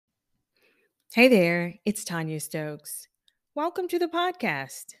Hey there, it's Tanya Stokes. Welcome to the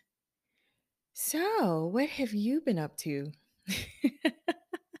podcast. So, what have you been up to?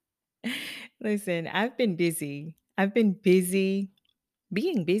 Listen, I've been busy. I've been busy,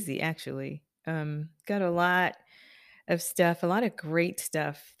 being busy actually. Got a lot of stuff, a lot of great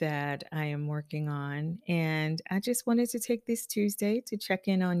stuff that I am working on. And I just wanted to take this Tuesday to check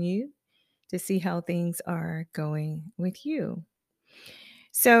in on you to see how things are going with you.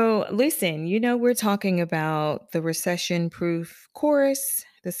 So, listen, we're talking about the recession proof course,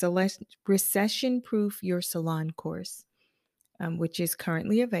 the recession proof your salon course, which is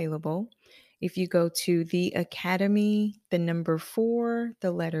currently available. If you go to the academy, the number four,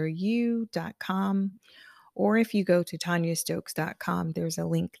 the letter U.com, or if you go to tanyastokes.com, there's a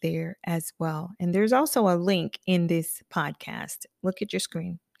link there as well. And there's also a link in this podcast. Look at your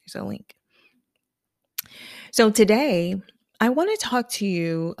screen, there's a link. So, today, I want to talk to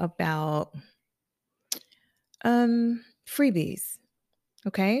you about freebies.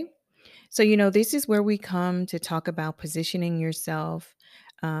 Okay. So, this is where we come to talk about positioning yourself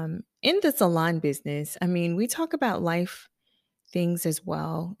in the salon business. I mean, we talk about life things as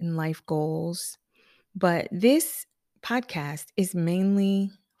well and life goals, but this podcast is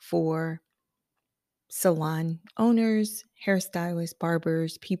mainly for salon owners, hairstylists,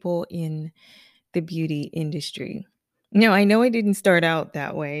 barbers, people in the beauty industry. No, I know I didn't start out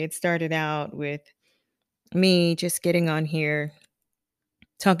that way. It started out with me just getting on here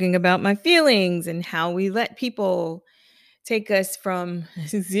talking about my feelings and how we let people take us from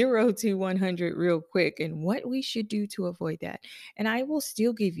 0 to 100 real quick and what we should do to avoid that. And I will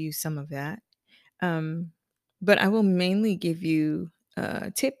still give you some of that. Um, but I will mainly give you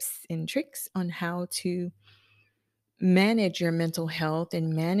tips and tricks on how to manage your mental health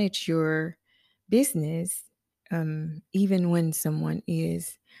and manage your business, even when someone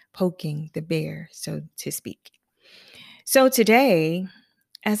is poking the bear, so to speak. So today,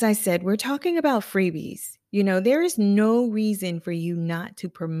 as I said, we're talking about freebies. There is no reason for you not to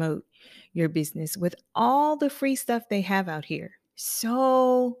promote your business with all the free stuff they have out here.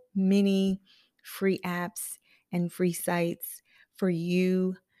 So many free apps and free sites for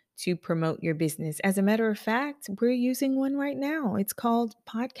you to promote your business. As a matter of fact, we're using one right now. It's called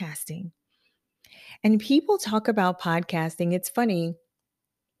podcasting. And people talk about podcasting. It's funny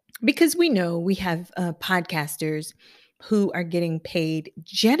because we know we have podcasters who are getting paid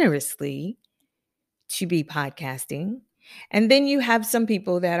generously to be podcasting. And then you have some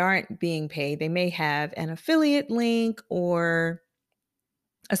people that aren't being paid. They may have an affiliate link or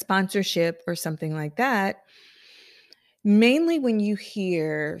a sponsorship or something like that. Mainly when you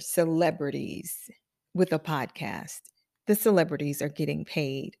hear celebrities with a podcast, the celebrities are getting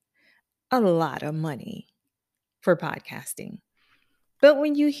paid a lot of money for podcasting. But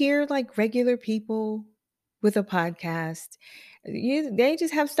when you hear like regular people with a podcast, they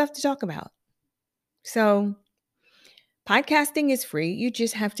just have stuff to talk about. So podcasting is free. You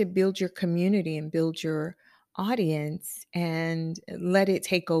just have to build your community and build your audience and let it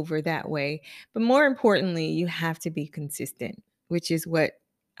take over that way. But more importantly, you have to be consistent, which is what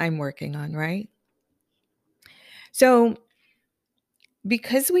I'm working on, right? So,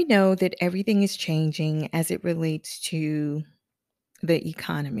 because we know that everything is changing as it relates to the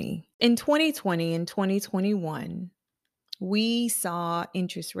economy, in 2020 and 2021, we saw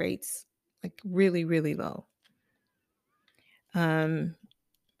interest rates like really, really low. Um,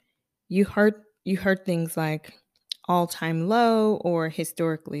 you heard things like all-time low or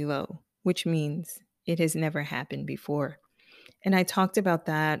historically low, which means it has never happened before. And I talked about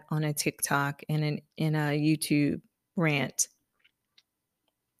that on a TikTok and in a YouTube rant.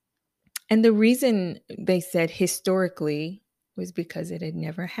 And the reason they said historically was because it had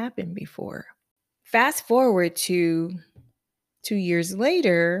never happened before. Fast forward to 2 years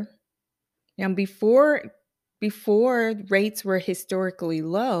later, now before rates were historically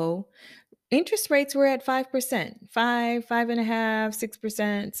low, interest rates were at 5%, 5.5%,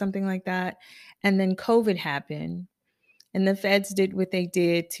 6%, something like that. And then COVID happened. And the feds did what they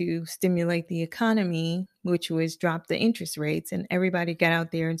did to stimulate the economy, which was drop the interest rates. And everybody got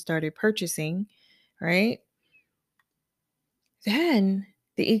out there and started purchasing, right? Then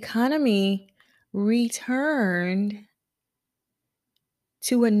the economy returned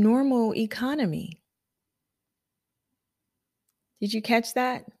to a normal economy. Did you catch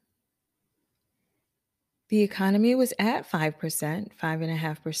that? The economy was at 5%,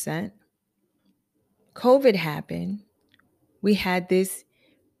 5.5%. COVID happened. We had this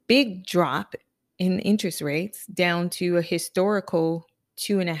big drop in interest rates down to a historical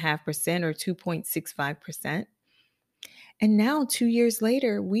 2.5% or 2.65%. And now, 2 years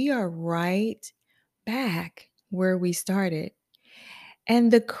later, we are right back where we started.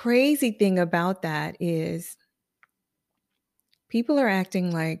 And the crazy thing about that is people are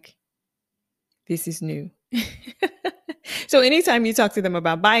acting like this is new. So anytime you talk to them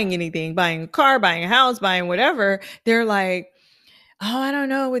about buying anything, buying a car, buying a house, buying whatever, they're like, oh, I don't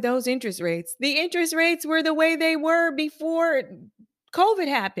know with those interest rates. The interest rates were the way they were before COVID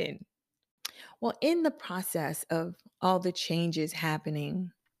happened. Well, in the process of all the changes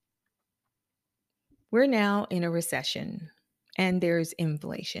happening, we're now in a recession and there's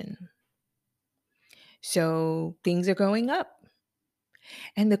inflation. So things are going up.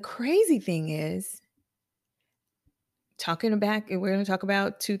 And the crazy thing is, we're going to talk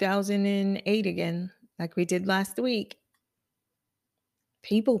about 2008 again, like we did last week.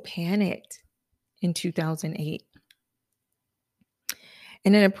 People panicked in 2008.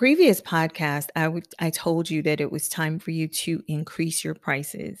 And in a previous podcast, I told you that it was time for you to increase your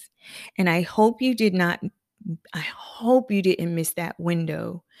prices. And I hope you didn't miss that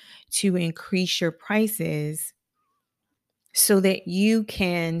window to increase your prices so that you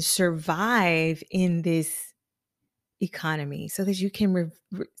can survive in this economy, so that you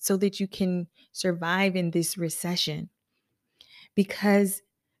can survive in this recession. Because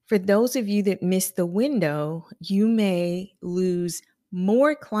for those of you that missed the window, you may lose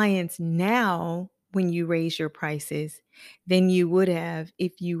more clients now when you raise your prices than you would have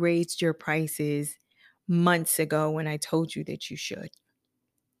if you raised your prices months ago when I told you that you should.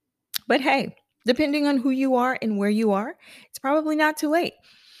 But hey, depending on who you are and where you are, it's probably not too late.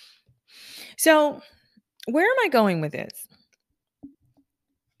 So, where am I going with this?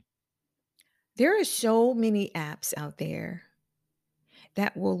 There are so many apps out there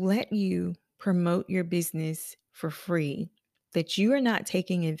that will let you promote your business for free that you are not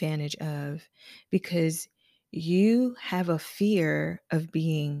taking advantage of because you have a fear of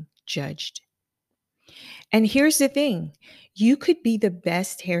being judged. And here's the thing, you could be the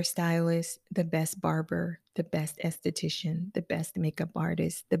best hairstylist, the best barber, the best esthetician, the best makeup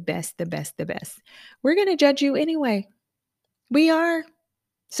artist, the best, the best, the best. We're going to judge you anyway. We are.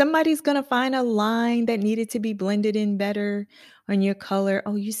 Somebody's going to find a line that needed to be blended in better on your color.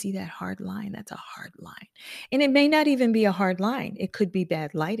 Oh, you see that hard line? That's a hard line. And it may not even be a hard line. It could be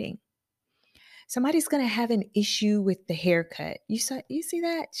bad lighting. Somebody's going to have an issue with the haircut. You see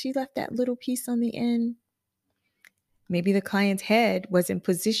that? She left that little piece on the end. Maybe the client's head wasn't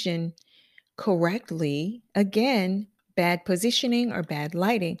positioned correctly. Again, bad positioning or bad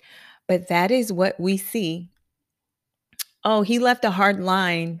lighting. But that is what we see. Oh, he left a hard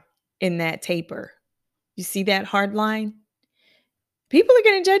line in that taper. You see that hard line? People are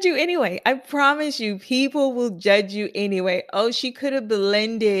going to judge you anyway. I promise you, people will judge you anyway. Oh, she could have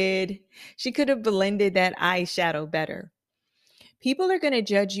blended. She could have blended that eyeshadow better. People are going to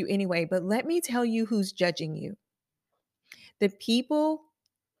judge you anyway, but let me tell you who's judging you. The people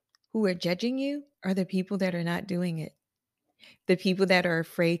who are judging you are the people that are not doing it. The people that are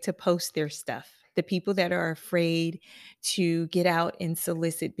afraid to post their stuff. The people that are afraid to get out and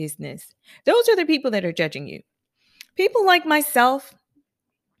solicit business. Those are the people that are judging you. People like myself,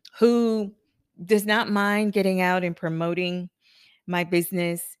 who does not mind getting out and promoting my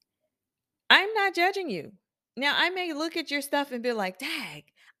business, I'm not judging you. Now, I may look at your stuff and be like, dag,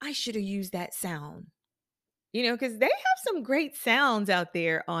 I should have used that sound. Because they have some great sounds out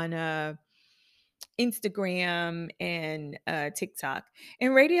there on Instagram and TikTok.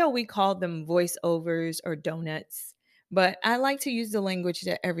 In radio, we call them voiceovers or donuts. But I like to use the language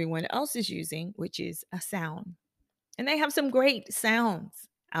that everyone else is using, which is a sound. And they have some great sounds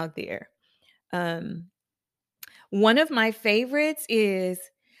out there. Um, One of my favorites is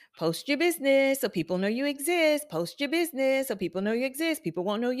post your business so people know you exist. Post your business so people know you exist. People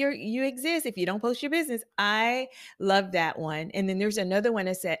won't know you exist if you don't post your business. I love that one. And then there's another one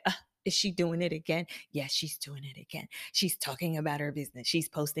that said, is she doing it again? Yes, she's doing it again. She's talking about her business. She's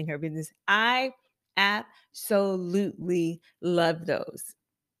posting her business. I absolutely love those.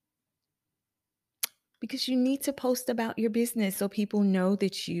 Because you need to post about your business so people know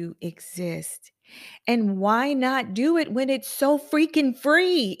that you exist. And why not do it when it's so freaking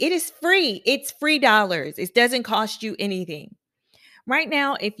free? It is free. It's free dollars. It doesn't cost you anything. Right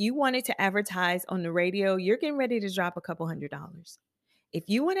now, if you wanted to advertise on the radio, you're getting ready to drop a couple $100s. If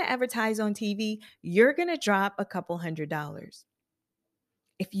you want to advertise on TV, you're going to drop a couple $100s.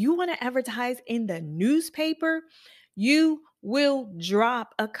 If you want to advertise in the newspaper, you will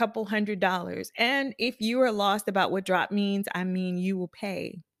drop a couple $100s. And if you are lost about what drop means, I mean, you will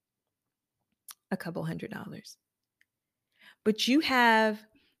pay a couple $100s. But you have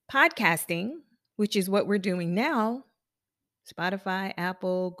podcasting, which is what we're doing now. Spotify,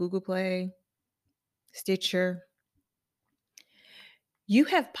 Apple, Google Play, Stitcher. You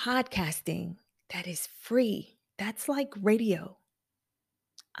have podcasting that is free. That's like radio,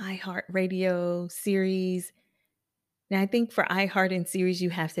 iHeartRadio, series. Now, I think for iHeart and series, you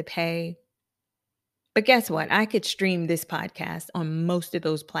have to pay. But guess what? I could stream this podcast on most of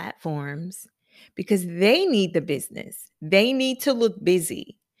those platforms because they need the business. They need to look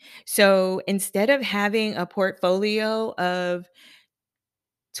busy. So instead of having a portfolio of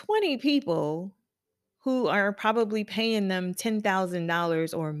 20 people who are probably paying them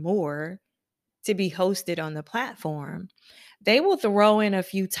 $10,000 or more to be hosted on the platform, they will throw in a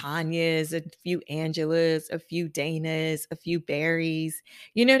few Tanyas, a few Angelas, a few Danas, a few Barrys,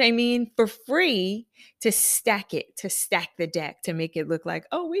 you know what I mean? For free to stack it, to stack the deck, to make it look like,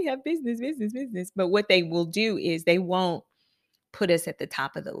 oh, we have business, business, business. But what they will do is they won't put us at the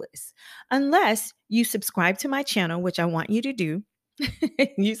top of the list unless you subscribe to my channel, which I want you to do.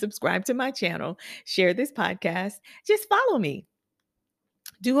 You subscribe to my channel, share this podcast, just follow me.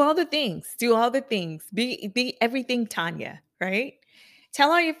 Do all the things. Do all the things. Be everything Tanya, right?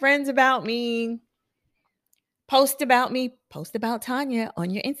 Tell all your friends about me. Post about me. Post about Tanya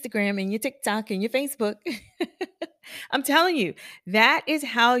on your Instagram and your TikTok and your Facebook. I'm telling you, that is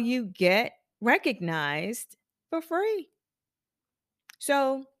how you get recognized for free.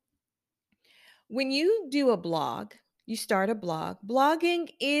 So, when you do a blog, you start a blog, blogging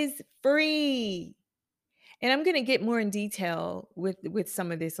is free. And I'm going to get more in detail with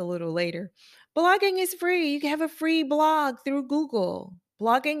some of this a little later. Blogging is free. You can have a free blog through Google.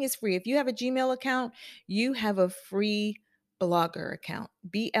 Blogging is free. If you have a Gmail account, you have a free blogger account.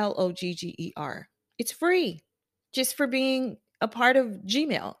 Blogger. It's free just for being a part of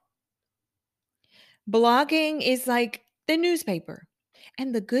Gmail. Blogging is like the newspaper.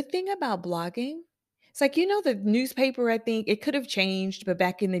 And the good thing about blogging, it's like, the newspaper, I think it could have changed, but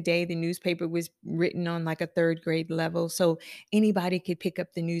back in the day, the newspaper was written on like a third grade level. So anybody could pick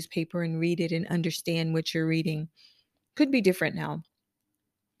up the newspaper and read it and understand what you're reading. Could be different now.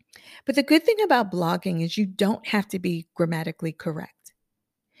 But the good thing about blogging is you don't have to be grammatically correct.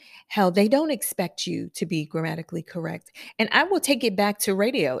 Hell, they don't expect you to be grammatically correct. And I will take it back to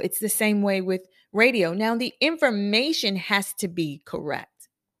radio. It's the same way with radio. Now, the information has to be correct.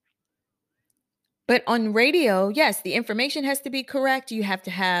 But on radio, yes, the information has to be correct. You have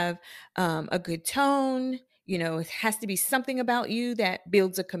to have a good tone. It has to be something about you that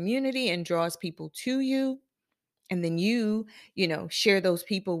builds a community and draws people to you. And then share those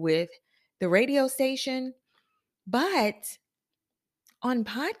people with the radio station. But on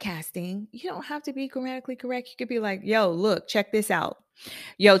podcasting, you don't have to be grammatically correct. You could be like, yo, look, check this out.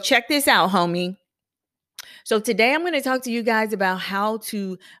 Yo, check this out, homie. So today I'm going to talk to you guys about how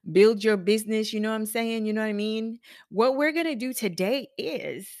to build your business. You know what I'm saying? You know what I mean? What we're going to do today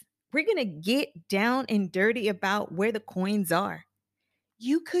is we're going to get down and dirty about where the coins are.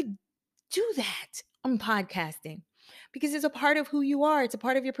 You could do that on podcasting because it's a part of who you are. It's a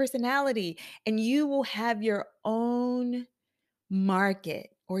part of your personality, and you will have your own market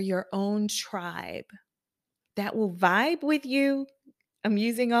or your own tribe that will vibe with you. I'm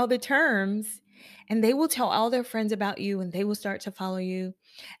using all the terms, and they will tell all their friends about you and they will start to follow you.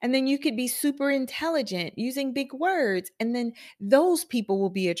 And then you could be super intelligent using big words, and then those people will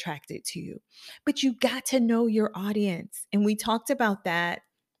be attracted to you. But you got to know your audience. And we talked about that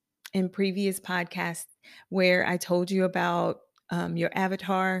in previous podcasts where I told you about your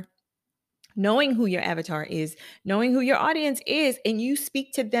avatar. Knowing who your avatar is, knowing who your audience is, and you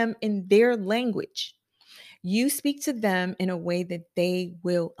speak to them in their language. You speak to them in a way that they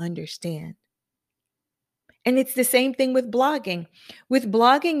will understand. And it's the same thing with blogging. With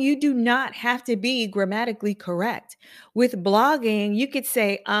blogging, you do not have to be grammatically correct. With blogging, you could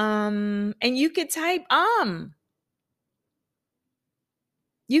say, and you could type,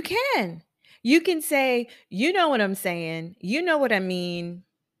 You can. You can say, you know what I'm saying. You know what I mean.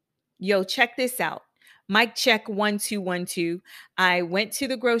 Yo, check this out. Mic check 1 2 1 2. I went to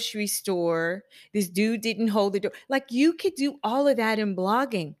the grocery store. This dude didn't hold the door. Like, you could do all of that in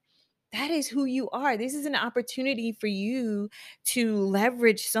blogging. That is who you are. This is an opportunity for you to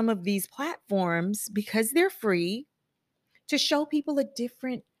leverage some of these platforms because they're free to show people a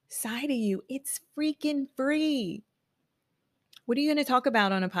different side of you. It's freaking free. What are you going to talk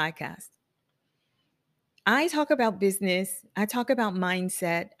about on a podcast? I talk about business. I talk about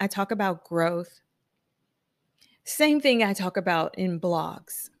mindset. I talk about growth. Same thing I talk about in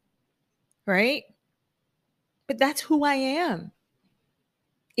blogs, right? But that's who I am.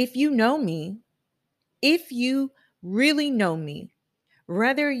 If you know me, if you really know me,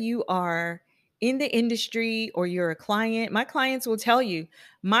 whether you are in the industry or you're a client, my clients will tell you,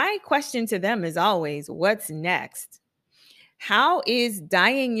 my question to them is always, what's next? How is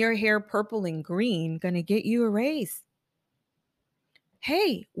dyeing your hair purple and green going to get you a raise?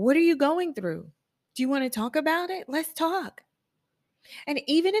 Hey, what are you going through? Do you want to talk about it? Let's talk. And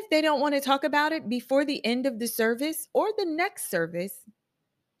even if they don't want to talk about it before the end of the service or the next service,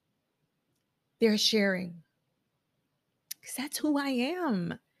 they're sharing because that's who I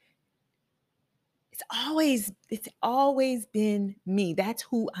am. It's always been me. That's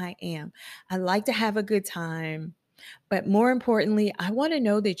who I am. I like to have a good time, but more importantly, I want to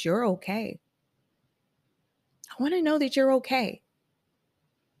know that you're okay. I want to know that you're okay.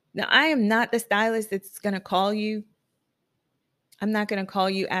 Now, I am not the stylist that's going to call you. I'm not going to call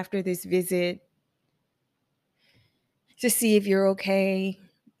you after this visit to see if you're okay,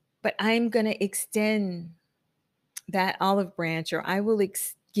 but I'm going to extend that olive branch, or I will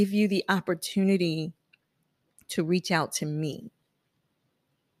give you the opportunity to reach out to me.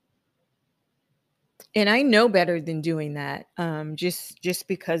 And I know better than doing that, just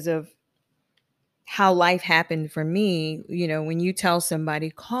because of how life happened for me. You know, when you tell somebody,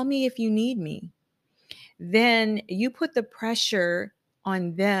 call me if you need me, then you put the pressure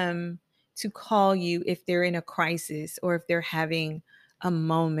on them to call you if they're in a crisis or if they're having a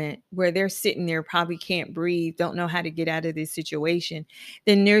moment where they're sitting there, probably can't breathe, don't know how to get out of this situation.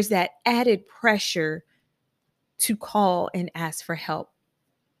 Then there's that added pressure to call and ask for help.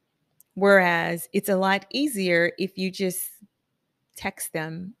 Whereas it's a lot easier if you just text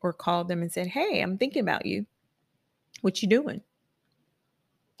them or call them and said, hey, I'm thinking about you. What you doing?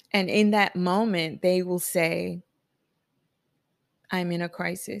 And in that moment, they will say, I'm in a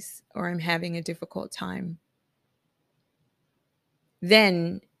crisis or I'm having a difficult time.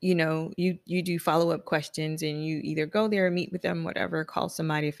 Then, you do follow-up questions and you either go there or meet with them, whatever, call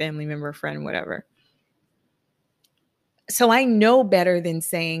somebody, a family member, a friend, whatever. So I know better than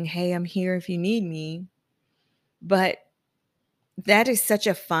saying, hey, I'm here if you need me. But that is such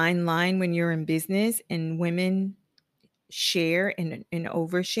a fine line when you're in business and women share and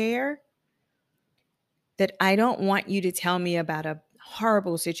overshare, that I don't want you to tell me about a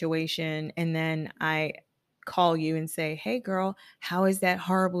horrible situation and then I call you and say, hey girl, how is that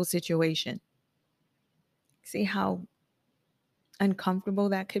horrible situation? See how uncomfortable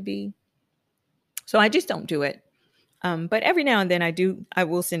that could be? So I just don't do it. But every now and then I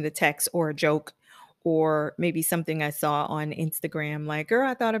will send a text or a joke or maybe something I saw on Instagram, like, girl,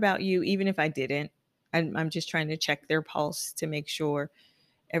 I thought about you, even if I didn't. I'm just trying to check their pulse to make sure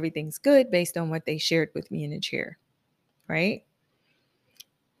everything's good based on what they shared with me in the chair. Right.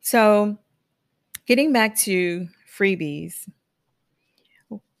 So getting back to freebies,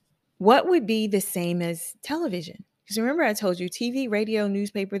 what would be the same as television? Because remember, I told you TV, radio,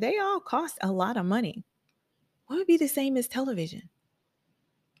 newspaper, they all cost a lot of money. What would be the same as television?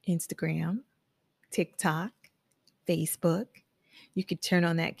 Instagram, TikTok, Facebook. You could turn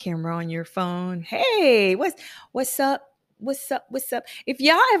on that camera on your phone. Hey, what's up? What's up? What's up? If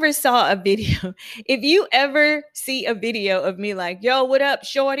y'all ever saw a video, if you ever see a video of me like, yo, what up,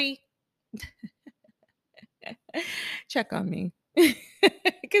 shorty? Check on me.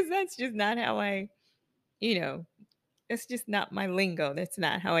 Because that's just not how that's just not my lingo. That's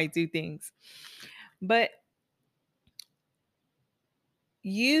not how I do things. But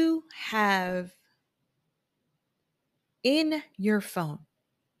you have in your phone,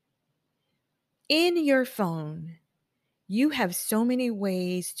 you have so many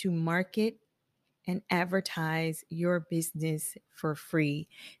ways to market and advertise your business for free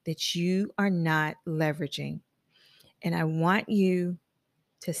that you are not leveraging. And I want you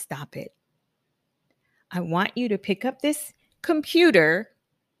to stop it. I want you to pick up this computer.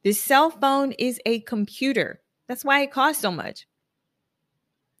 This cell phone is a computer. That's why it costs so much.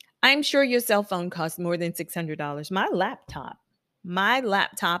 I'm sure your cell phone costs more than $600. My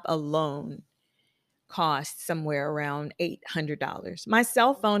laptop alone costs somewhere around $800. My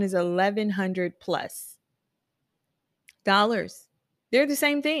cell phone is $1,100 plus dollars. They're the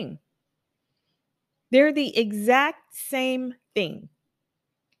same thing. They're the exact same thing.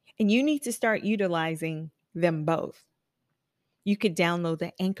 And you need to start utilizing them both. You could download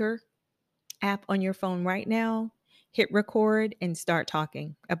the Anchor app on your phone right now, hit record, and start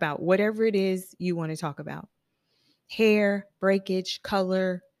talking about whatever it is you want to talk about. Hair, breakage,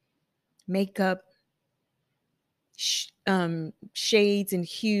 color, makeup, shades and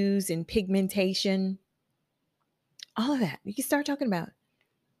hues and pigmentation. All of that. You can start talking about.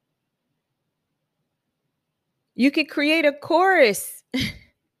 You could create a chorus.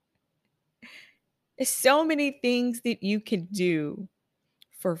 There's so many things that you can do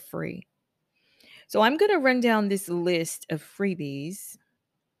for free. So I'm going to run down this list of freebies.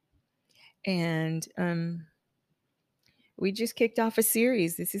 And we just kicked off a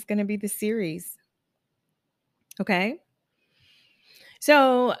series. This is going to be the series. Okay.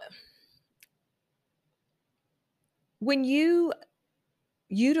 So when you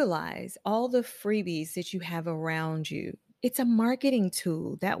utilize all the freebies that you have around you, it's a marketing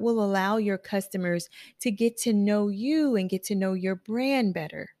tool that will allow your customers to get to know you and get to know your brand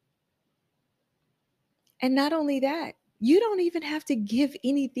better. And not only that, you don't even have to give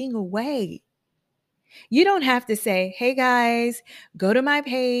anything away. You don't have to say, hey guys, go to my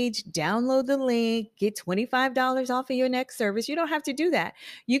page, download the link, get $25 off of your next service. You don't have to do that.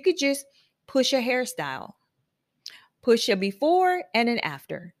 You could just push a hairstyle, push a before and an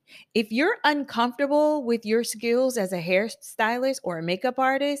after. If you're uncomfortable with your skills as a hairstylist or a makeup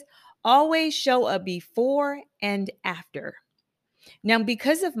artist, always show a before and after. Now,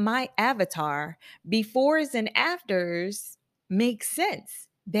 because of my avatar, befores and afters make sense.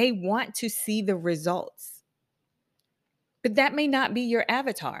 They want to see the results. But that may not be your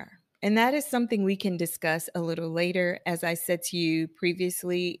avatar. And that is something we can discuss a little later. As I said to you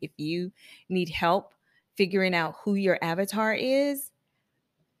previously, if you need help figuring out who your avatar is,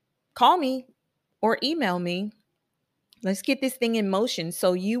 call me or email me. Let's get this thing in motion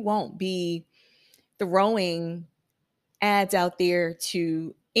so you won't be throwing ads out there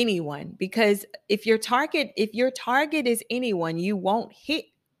to anyone, because if your target is anyone, you won't hit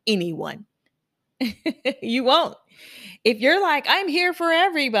anyone. You won't. If you're like, I'm here for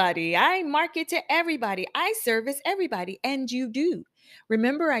everybody, I market to everybody, I service everybody, and you do.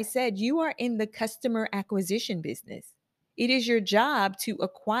 Remember, I said you are in the customer acquisition business. It is your job to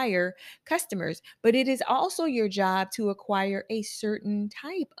acquire customers, but it is also your job to acquire a certain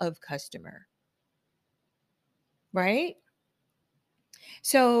type of customer, right?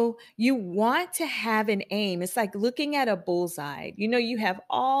 So you want to have an aim. It's like looking at a bullseye. You have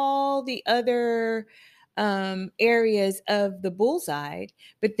all the other areas of the bullseye,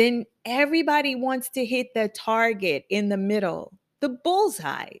 but then everybody wants to hit the target in the middle, the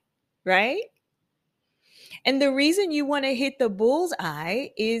bullseye, right? And the reason you want to hit the bullseye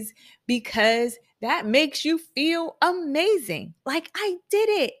is because that makes you feel amazing. Like, I did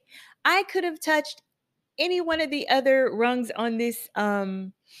it. I could have touched any one of the other rungs on this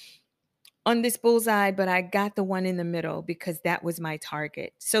bullseye, but I got the one in the middle because that was my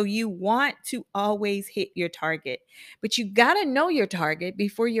target. So you want to always hit your target, but you got to know your target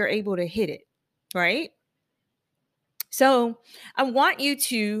before you're able to hit it, right? So I want you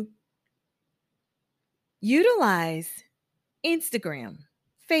to utilize Instagram,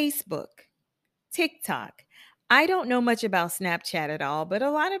 Facebook, TikTok. I don't know much about Snapchat at all, but a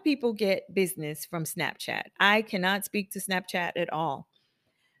lot of people get business from Snapchat. I cannot speak to Snapchat at all,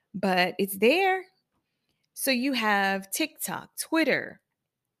 but it's there. So you have TikTok, Twitter,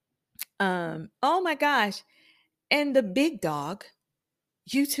 oh my gosh, and the big dog,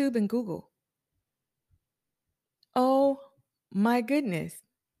 YouTube and Google. Oh my goodness.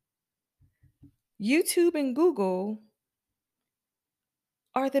 YouTube and Google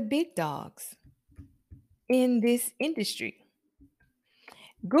are the big dogs in this industry.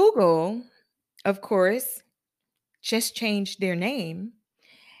 Google, of course, just changed their name,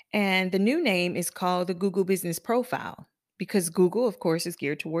 and the new name is called the Google Business Profile, because Google, of course, is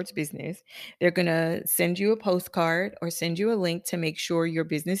geared towards business. They're going to send you a postcard or send you a link to make sure your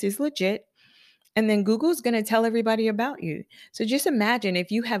business is legit. And then Google's going to tell everybody about you. So just imagine if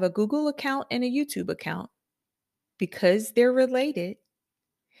you have a Google account and a YouTube account, because they're related,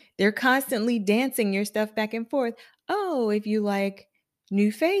 they're constantly dancing your stuff back and forth. Oh, if you like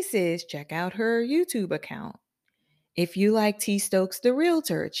new faces, check out her YouTube account. If you like T Stokes the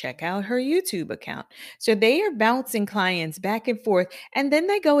Realtor, check out her YouTube account. So they are bouncing clients back and forth. And then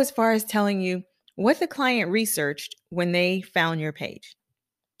they go as far as telling you what the client researched when they found your page.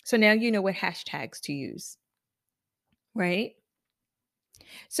 So now you know what hashtags to use, right?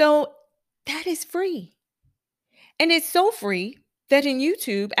 So that is free. And it's so free that in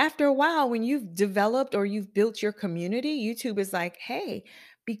YouTube, after a while, when you've developed or you've built your community, YouTube is like, hey,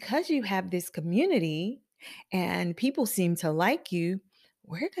 because you have this community and people seem to like you,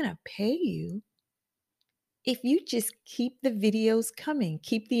 we're going to pay you if you just keep the videos coming,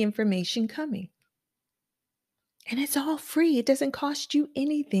 keep the information coming. And it's all free. It doesn't cost you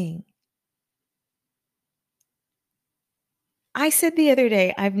anything. I said the other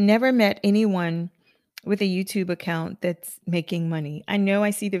day, I've never met anyone with a YouTube account that's making money. I know I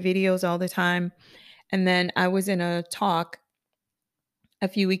see the videos all the time. And then I was in a talk a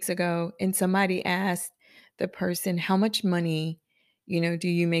few weeks ago and somebody asked the person how much money Do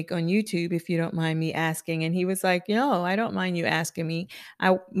you make on YouTube, if you don't mind me asking? And he was like, no, I don't mind you asking me.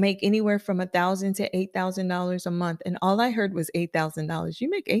 I make anywhere from $1,000 to $8,000 a month. And all I heard was $8,000. You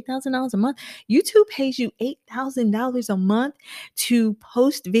make $8,000 a month? YouTube pays you $8,000 a month to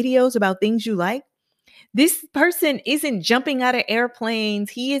post videos about things you like? This person isn't jumping out of airplanes.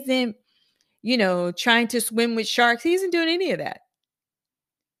 He isn't, trying to swim with sharks. He isn't doing any of that.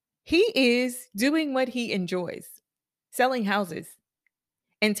 He is doing what he enjoys, selling houses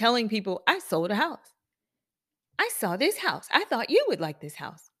and telling people, I sold a house. I saw this house. I thought you would like this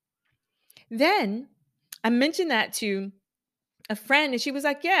house. Then I mentioned that to a friend and she was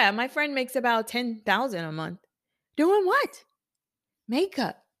like, yeah, my friend makes about 10,000 a month. Doing what?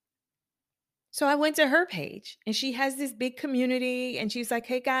 Makeup. So I went to her page and she has this big community and she's like,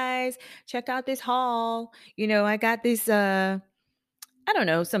 hey guys, check out this haul. I got this I don't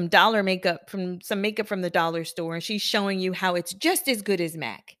know, some makeup from the dollar store, and she's showing you how it's just as good as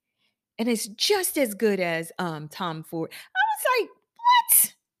MAC. And it's just as good as Tom Ford. I was like,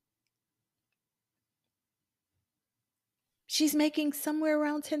 what? She's making somewhere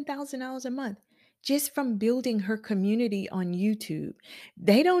around $10,000 a month just from building her community on YouTube.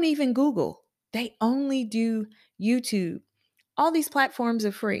 They don't even Google. They only do YouTube. All these platforms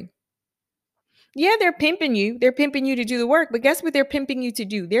are free. Yeah, they're pimping you. They're pimping you to do the work, but guess what they're pimping you to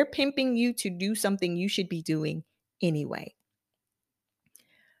do? They're pimping you to do something you should be doing anyway.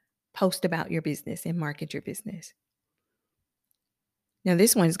 Post about your business and market your business. Now,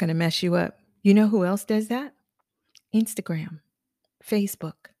 this one's going to mess you up. You know who else does that? Instagram,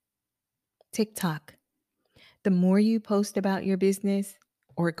 Facebook, TikTok. The more you post about your business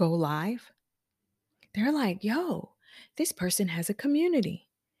or go live, they're like, yo, this person has a community.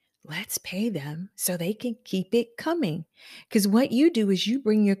 Let's pay them so they can keep it coming. Because what you do is you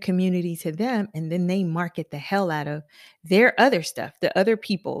bring your community to them and then they market the hell out of their other stuff, the other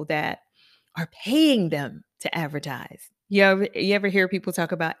people that are paying them to advertise. You ever hear people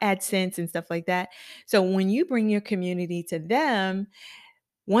talk about AdSense and stuff like that? So when you bring your community to them,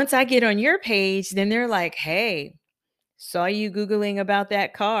 once I get on your page, then they're like, hey, saw you Googling about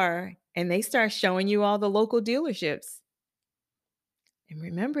that car. And they start showing you all the local dealerships. And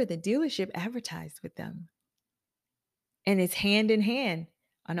remember, the dealership advertised with them. And it's hand in hand.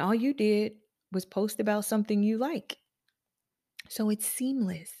 And all you did was post about something you like. So it's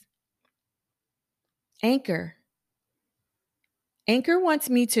seamless. Anchor. Anchor wants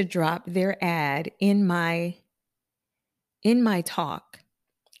me to drop their ad in my talk,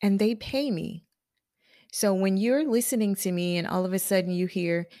 and they pay me. So when you're listening to me and all of a sudden you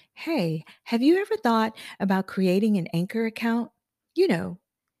hear, hey, have you ever thought about creating an Anchor account?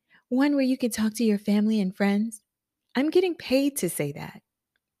 One where you can talk to your family and friends. I'm getting paid to say that.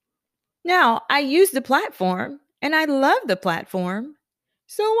 Now, I use the platform and I love the platform.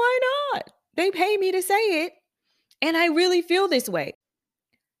 So why not? They pay me to say it. And I really feel this way.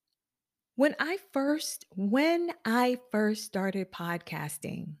 When I first started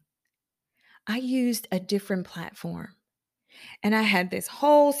podcasting, I used a different platform. And I had this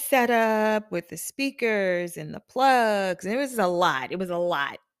whole setup with the speakers and the plugs. And it was a lot. It was a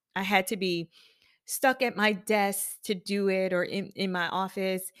lot. I had to be stuck at my desk to do it or in my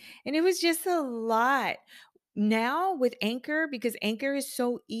office. And it was just a lot. Now with Anchor, because Anchor is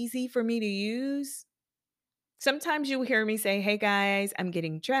so easy for me to use, sometimes you'll hear me say, hey guys, I'm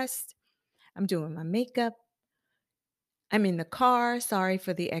getting dressed. I'm doing my makeup. I'm in the car. Sorry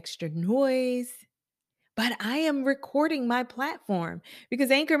for the extra noise. But I am recording my platform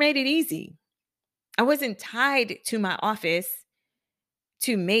because Anchor made it easy. I wasn't tied to my office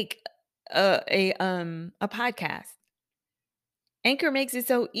to make a podcast. Anchor makes it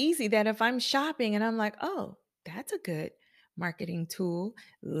so easy that if I'm shopping and I'm like, oh, that's a good marketing tool,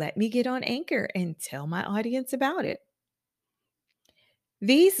 let me get on Anchor and tell my audience about it.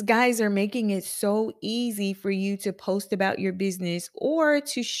 These guys are making it so easy for you to post about your business or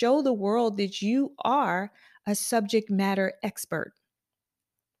to show the world that you are a subject matter expert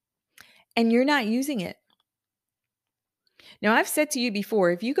and you're not using it. Now, I've said to you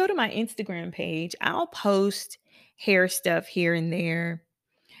before, if you go to my Instagram page, I'll post hair stuff here and there.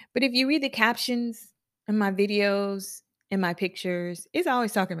 But if you read the captions in my videos and my pictures, it's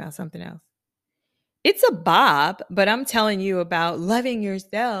always talking about something else. It's a bob, but I'm telling you about loving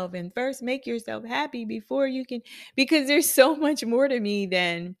yourself and first make yourself happy before you can, because there's so much more to me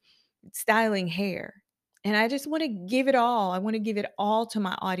than styling hair. And I just want to give it all. I want to give it all to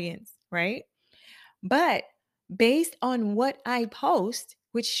my audience, right? But based on what I post,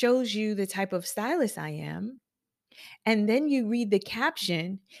 which shows you the type of stylist I am, and then you read the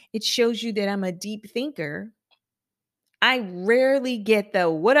caption, it shows you that I'm a deep thinker. I rarely get the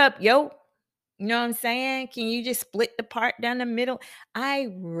 "What up, yo?" You know what I'm saying? "Can you just split the part down the middle?" I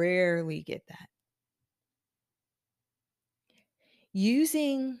rarely get that.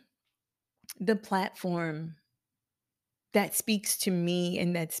 Using the platform that speaks to me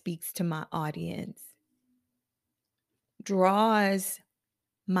and that speaks to my audience draws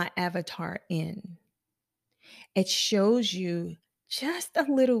my avatar in. It shows you just a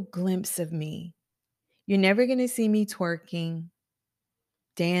little glimpse of me. You're never going to see me twerking,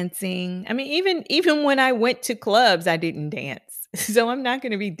 dancing. I mean, even when I went to clubs, I didn't dance. So I'm not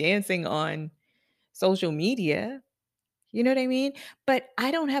going to be dancing on social media. You know what I mean? But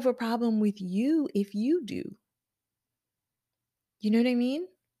I don't have a problem with you if you do. You know what I mean?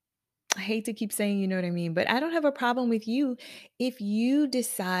 I hate to keep saying, you know what I mean, but I don't have a problem with you if you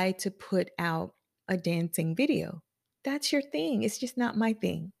decide to put out a dancing video. That's your thing. It's just not my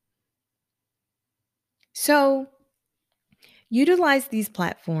thing. So utilize these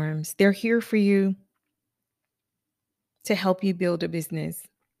platforms. They're here for you to help you build a business.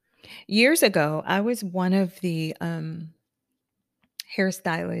 Years ago, I was one of the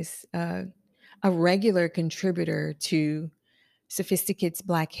hairstylists, a regular contributor to Sophisticate's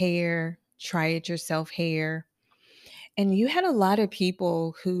Black Hair, Try It Yourself Hair. And you had a lot of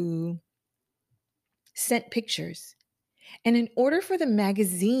people who sent pictures. And in order for the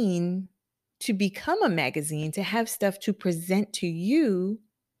magazine to become a magazine, to have stuff to present to you,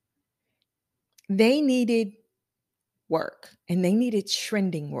 they needed work and they needed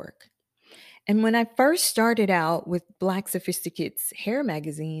trending work. And when I first started out with Black Sophisticate's Hair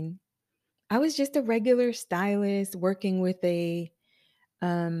Magazine, I was just a regular stylist working with a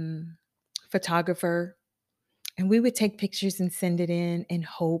um, photographer, and we would take pictures and send it in and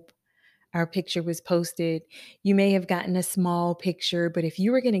hope our picture was posted. You may have gotten a small picture, but if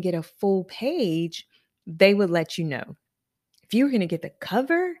you were going to get a full page, they would let you know. If you were going to get the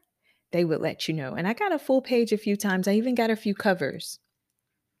cover, they would let you know. And I got a full page a few times. I even got a few covers.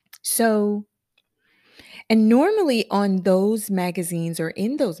 So, and normally on those magazines or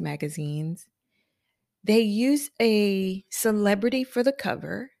in those magazines, they use a celebrity for the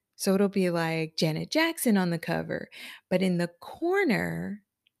cover. So it'll be like Janet Jackson on the cover, but in the corner,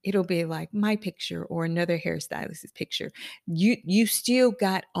 it'll be like my picture or another hairstylist's picture. You still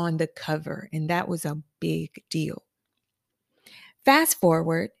got on the cover, and that was a big deal. Fast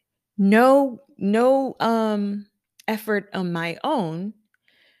forward, no effort on my own.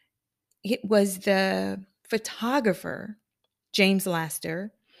 It was the photographer, James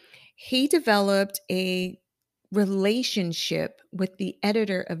Laster. He developed a relationship with the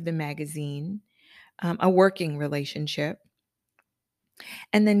editor of the magazine, a working relationship.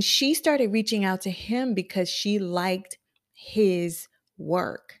 And then she started reaching out to him because she liked his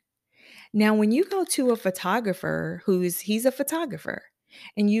work. Now, when you go to a photographer he's a photographer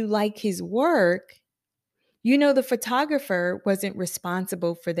and you like his work, you know, the photographer wasn't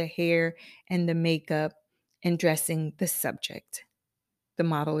responsible for the hair and the makeup and dressing the subject. The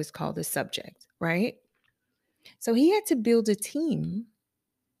model is called the subject, right? So he had to build a team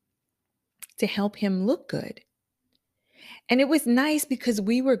to help him look good. And it was nice because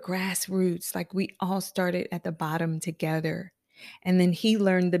we were grassroots, like we all started at the bottom together. And then he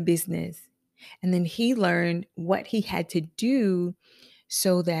learned the business. And then he learned what he had to do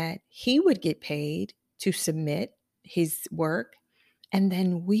so that he would get paid to submit his work. And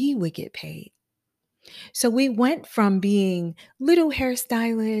then we would get paid. So we went from being little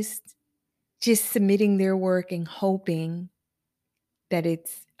hairstylists, just submitting their work and hoping that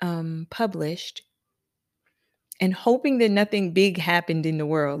it's published and hoping that nothing big happened in the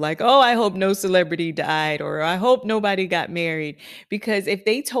world. Like, oh, I hope no celebrity died or I hope nobody got married. Because if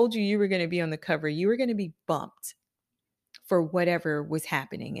they told you were going to be on the cover, you were going to be bumped for whatever was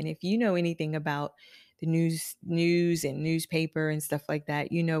happening. And if you know anything about the news and newspaper and stuff like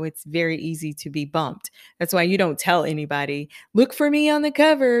that, you know it's very easy to be bumped. That's why you don't tell anybody, look for me on the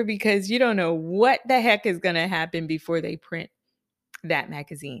cover, because you don't know what the heck is going to happen before they print that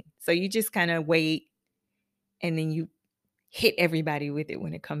magazine. So you just kind of wait and then you hit everybody with it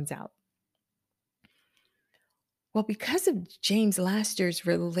when it comes out. Well, because of James Laster's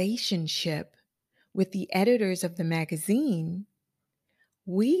relationship with the editors of the magazine,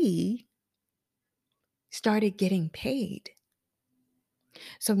 we started getting paid.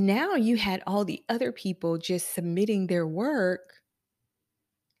 So now you had all the other people just submitting their work.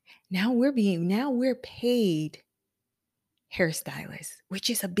 Now we're paid hairstylists, which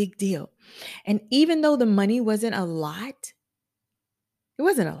is a big deal. And even though the money wasn't a lot, it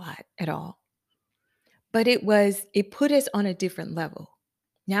wasn't a lot at all. But it put us on a different level.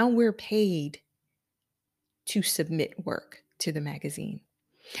 Now we're paid to submit work to the magazine.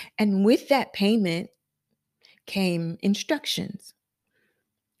 And with that payment came instructions.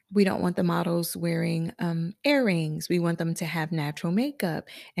 We don't want the models wearing earrings. We want them to have natural makeup,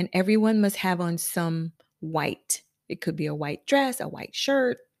 and everyone must have on some white. It could be a white dress, a white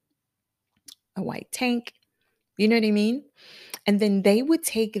shirt, a white tank. You know what I mean? And then they would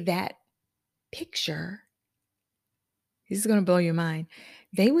take that picture. This is going to blow your mind.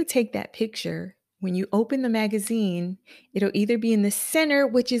 They would take that picture. When you open the magazine, it'll either be in the center,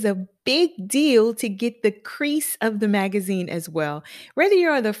 which is a big deal to get the crease of the magazine as well. Whether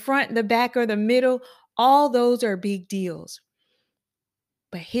you're on the front, the back, or the middle, all those are big deals.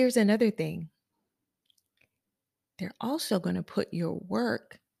 But here's another thing. They're also going to put your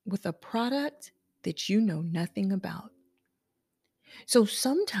work with a product that you know nothing about. So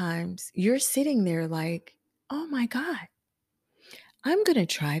sometimes you're sitting there like, oh my God, I'm going to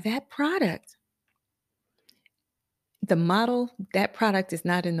try that product. The model, that product is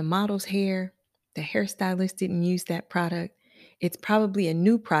not in the model's hair. The hairstylist didn't use that product. It's probably a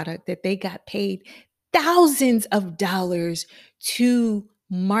new product that they got paid thousands of dollars to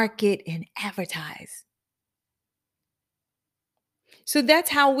market and advertise. So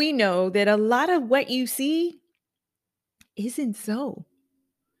that's how we know that a lot of what you see isn't so.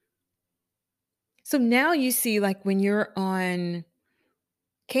 So now you see, like when you're on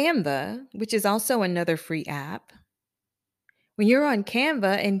Canva, which is also another free app, when you're on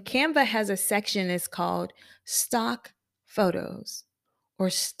Canva, and Canva has a section that's called stock photos or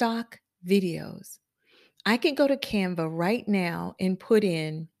stock videos. I can go to Canva right now and put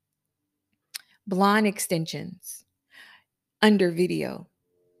in blonde extensions under video.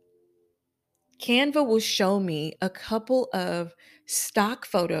 Canva will show me a couple of stock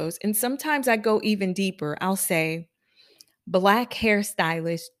photos, and sometimes I go even deeper. I'll say black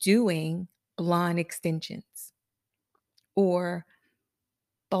hairstylist doing blonde extensions or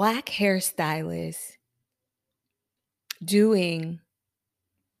black hairstylist doing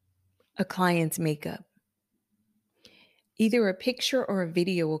a client's makeup. Either a picture or a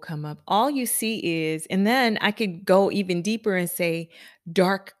video will come up. All you see is, and then I could go even deeper and say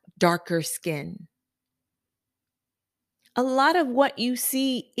darker skin. A lot of what you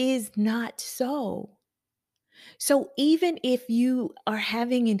see is not so. So even if you are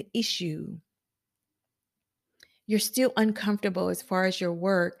having an issue, you're still uncomfortable as far as your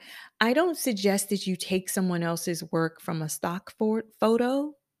work, I don't suggest that you take someone else's work from a stock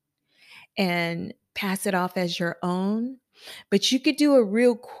photo and pass it off as your own. But you could do a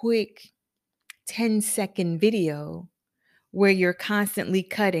real quick 10-second video where you're constantly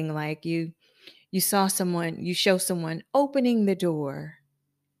cutting, like you show someone opening the door.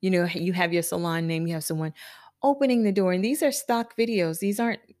 You know, you have your salon name, you have someone opening the door, and these are stock videos. These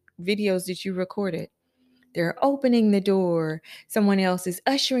aren't videos that you recorded. They're opening the door. Someone else is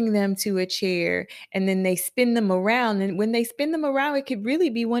ushering them to a chair, and then they spin them around. And when they spin them around, it could really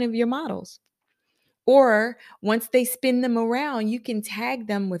be one of your models. Or once they spin them around, you can tag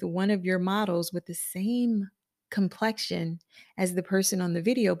them with one of your models with the same complexion as the person on the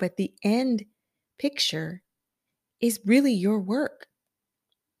video, but the end picture is really your work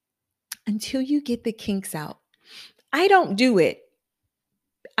until you get the kinks out. I don't do it.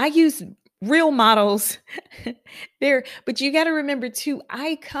 I use real models there, but you got to remember too,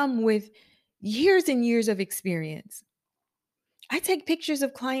 I come with years and years of experience. I take pictures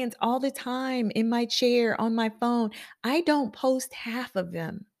of clients all the time in my chair, on my phone. I don't post half of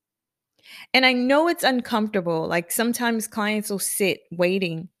them. And I know it's uncomfortable. Like sometimes clients will sit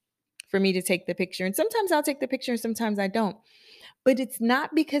waiting for me to take the picture. And sometimes I'll take the picture and sometimes I don't. But it's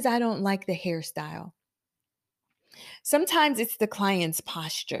not because I don't like the hairstyle. Sometimes it's the client's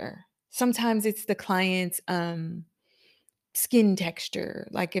posture. Sometimes it's the client's skin texture.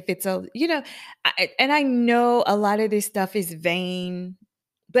 Like if it's and I know a lot of this stuff is vain,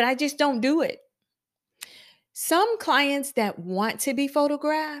 but I just don't do it. Some clients that want to be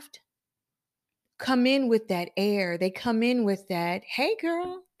photographed come in with that air. They come in with that, hey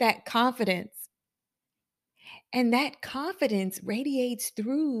girl, that confidence. And that confidence radiates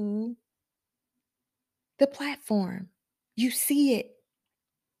through the platform. You see it.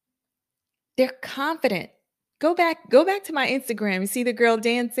 They're confident. Go back to my Instagram and see the girl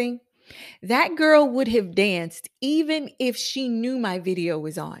dancing. That girl would have danced even if she knew my video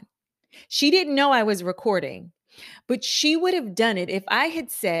was on. She didn't know I was recording, but she would have done it if I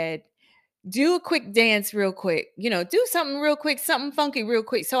had said, do a quick dance real quick, do something real quick, something funky real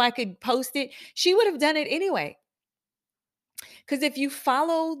quick so I could post it. She would have done it anyway. Because if you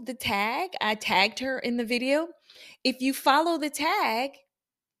follow the tag, I tagged her in the video. If you follow the tag,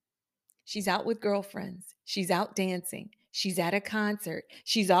 she's out with girlfriends. She's out dancing. She's at a concert.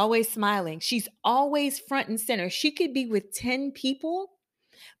 She's always smiling. She's always front and center. She could be with 10 people,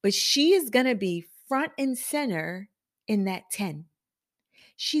 but she is going to be front and center in that 10.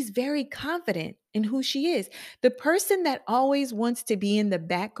 She's very confident in who she is. The person that always wants to be in the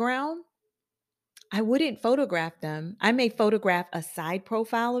background, I wouldn't photograph them. I may photograph a side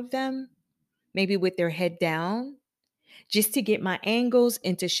profile of them, maybe with their head down, just to get my angles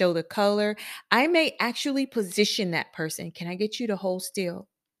and to show the color. I may actually position that person. Can I get you to hold still?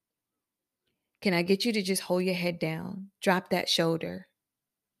 Can I get you to just hold your head down? Drop that shoulder.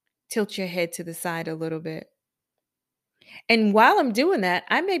 Tilt your head to the side a little bit. And while I'm doing that,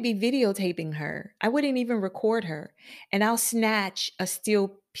 I may be videotaping her. I wouldn't even record her. And I'll snatch a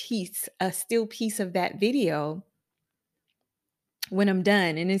still piece of that video when I'm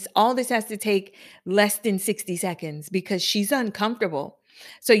done. And it's all this has to take less than 60 seconds because she's uncomfortable.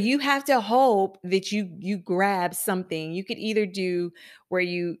 So you have to hope that you grab something. You could either do where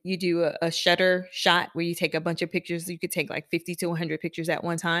you do a shutter shot where you take a bunch of pictures. You could take like 50 to 100 pictures at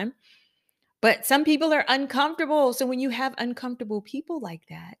one time. But some people are uncomfortable. So when you have uncomfortable people like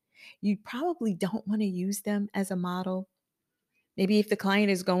that, you probably don't want to use them as a model. Maybe if the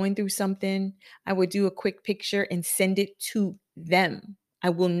client is going through something, I would do a quick picture and send it to them. I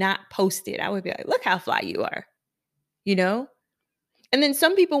will not post it. I would be like, look how fly you are, you know? And then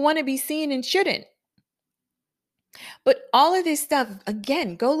some people want to be seen and shouldn't. But all of this stuff,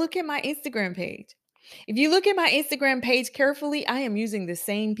 again, go look at my Instagram page. If you look at my Instagram page carefully, I am using the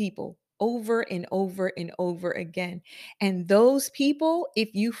same people over and over and over again. And those people, if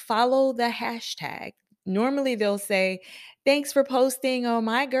you follow the hashtag, normally they'll say, thanks for posting, oh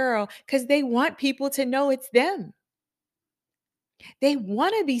my girl, because they want people to know it's them. They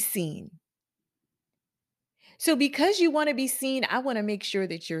want to be seen. So because you want to be seen, I want to make sure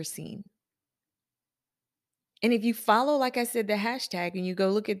that you're seen. And if you follow, like I said, the hashtag and you go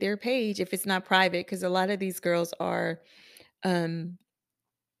look at their page, if it's not private, because a lot of these girls are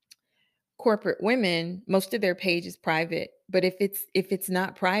corporate women, most of their page is private. But if it's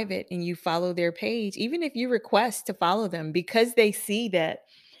not private and you follow their page, even if you request to follow them because they see that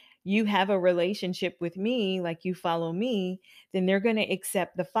you have a relationship with me, like you follow me, then they're going to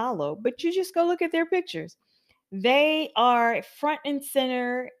accept the follow. But you just go look at their pictures. They are front and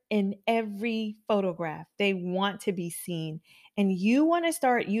center in every photograph. They want to be seen. And you want to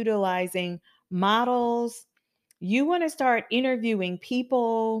start utilizing models. You want to start interviewing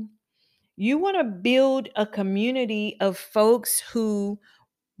people. You want to build a community of folks who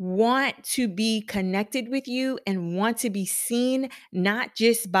want to be connected with you and want to be seen, not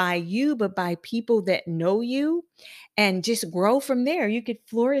just by you, but by people that know you, and just grow from there. You could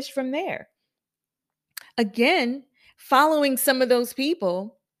flourish from there. Again, following some of those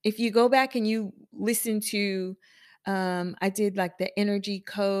people, if you go back and you listen to, I did like the energy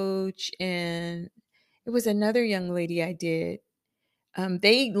coach, and it was another young lady I did.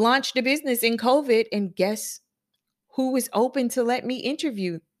 They launched a business in COVID, and guess who was open to let me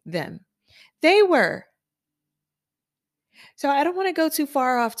interview them? They were. So I don't want to go too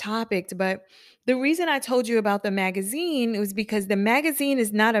far off topic, but the reason I told you about the magazine was because the magazine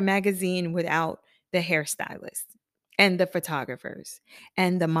is not a magazine without the hairstylists and the photographers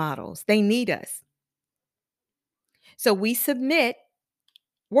and the models. They need us. So we submit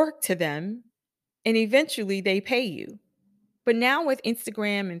work to them and eventually they pay you. But now with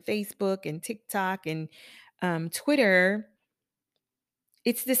Instagram and Facebook and TikTok and Twitter,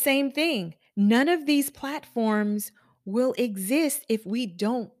 it's the same thing. None of these platforms will exist if we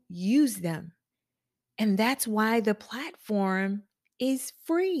don't use them. And that's why the platform is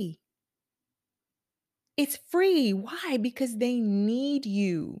free. It's free. Why? Because they need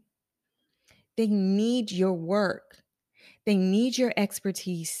you. They need your work. They need your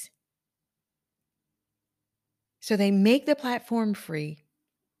expertise. So they make the platform free.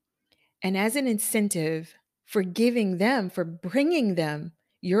 And as an incentive for giving them, for bringing them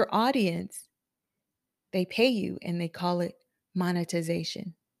your audience, they pay you and they call it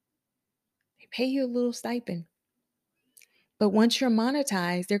monetization. They pay you a little stipend. But once you're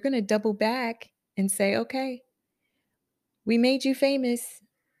monetized, they're going to double back and say, okay, we made you famous.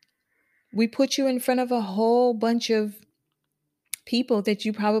 We put you in front of a whole bunch of people that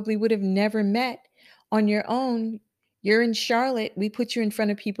you probably would have never met on your own. You're in Charlotte. We put you in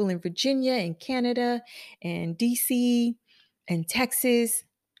front of people in Virginia and Canada and DC and Texas.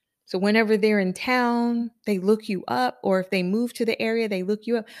 So whenever they're in town, they look you up, or if they move to the area, they look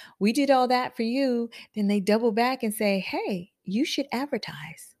you up. We did all that for you. Then they double back and say, hey, you should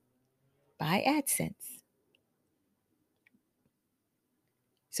advertise. Buy AdSense.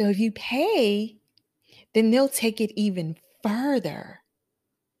 So if you pay, then they'll take it even further.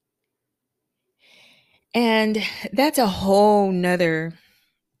 And that's a whole nother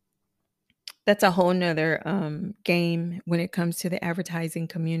game when it comes to the advertising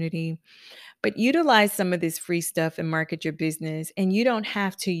community. But utilize some of this free stuff and market your business, and you don't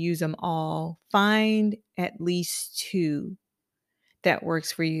have to use them all. Find at least two that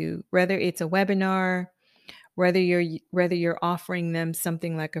works for you, whether it's a webinar, whether you're offering them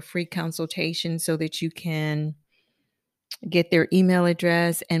something like a free consultation so that you can get their email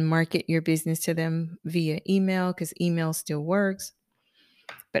address and market your business to them via email, because email still works.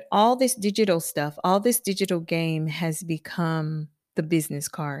 But all this digital stuff, all this digital game has become the business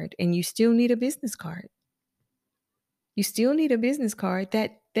card, and you still need a business card. You still need a business card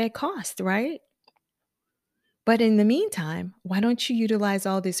that costs, right? But in the meantime, why don't you utilize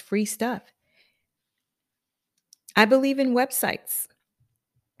all this free stuff? I believe in websites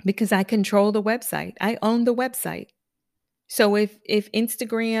because I control the website. I own the website. So if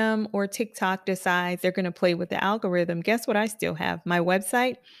Instagram or TikTok decides they're going to play with the algorithm, guess what? I still have my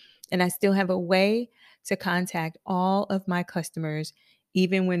website, and I still have a way to contact all of my customers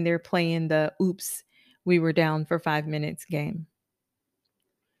even when they're playing the oops, we were down for 5 minutes game.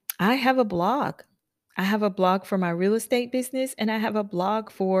 I have a blog. I have a blog for my real estate business, and I have a blog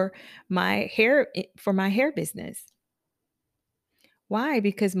for my hair business. Why?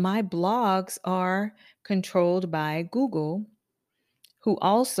 Because my blogs are controlled by Google, who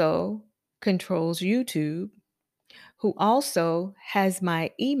also controls YouTube, who also has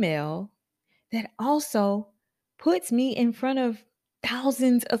my email, that also puts me in front of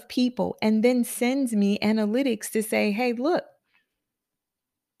thousands of people and then sends me analytics to say, hey, look,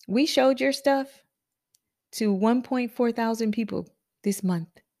 we showed your stuff to 1.4 thousand people this month.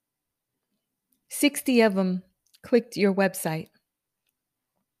 60 of them clicked your website.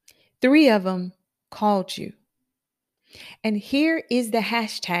 3 of them called you. And here is the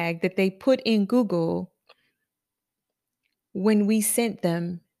hashtag that they put in Google when we sent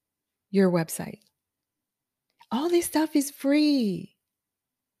them your website. All this stuff is free.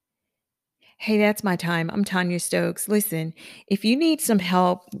 Hey, that's my time. I'm Tanya Stokes. Listen, if you need some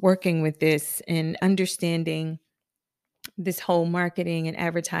help working with this and understanding this whole marketing and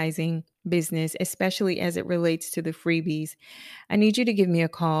advertising business, especially as it relates to the freebies, I need you to give me a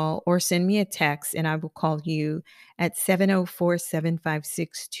call or send me a text, and I will call you at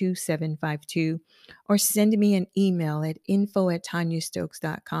 704-756-2752, or send me an email at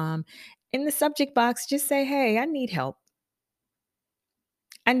info@tanyastokes.com. In the subject box, just say, hey, I need help.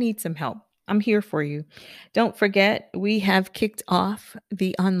 I need some help. I'm here for you. Don't forget, we have kicked off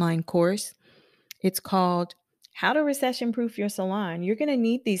the online course. It's called How to Recession Proof Your Salon. You're going to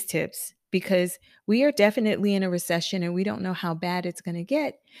need these tips because we are definitely in a recession and we don't know how bad it's going to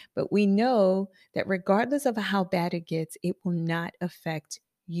get. But we know that regardless of how bad it gets, it will not affect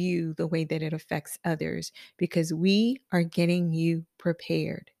you the way that it affects others because we are getting you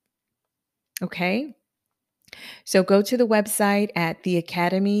prepared. Okay? So go to the website at the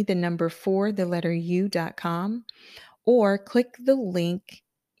academy, the number 4, the letter U.com, or click the link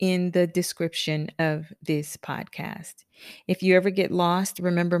in the description of this podcast. If you ever get lost,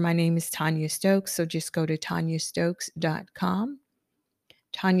 remember my name is Tanya Stokes. So just go to tanyastokes.com,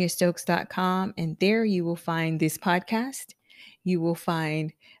 tanyastokes.com, and there you will find this podcast. You will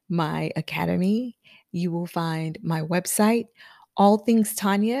find my academy. You will find my website. All things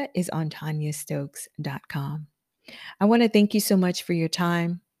Tanya is on tanyastokes.com. I want to thank you so much for your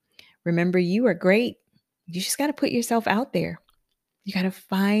time. Remember, you are great. You just got to put yourself out there. You got to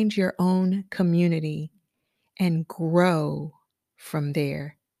find your own community and grow from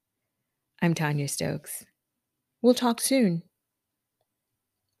there. I'm Tanya Stokes. We'll talk soon.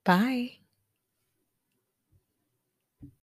 Bye.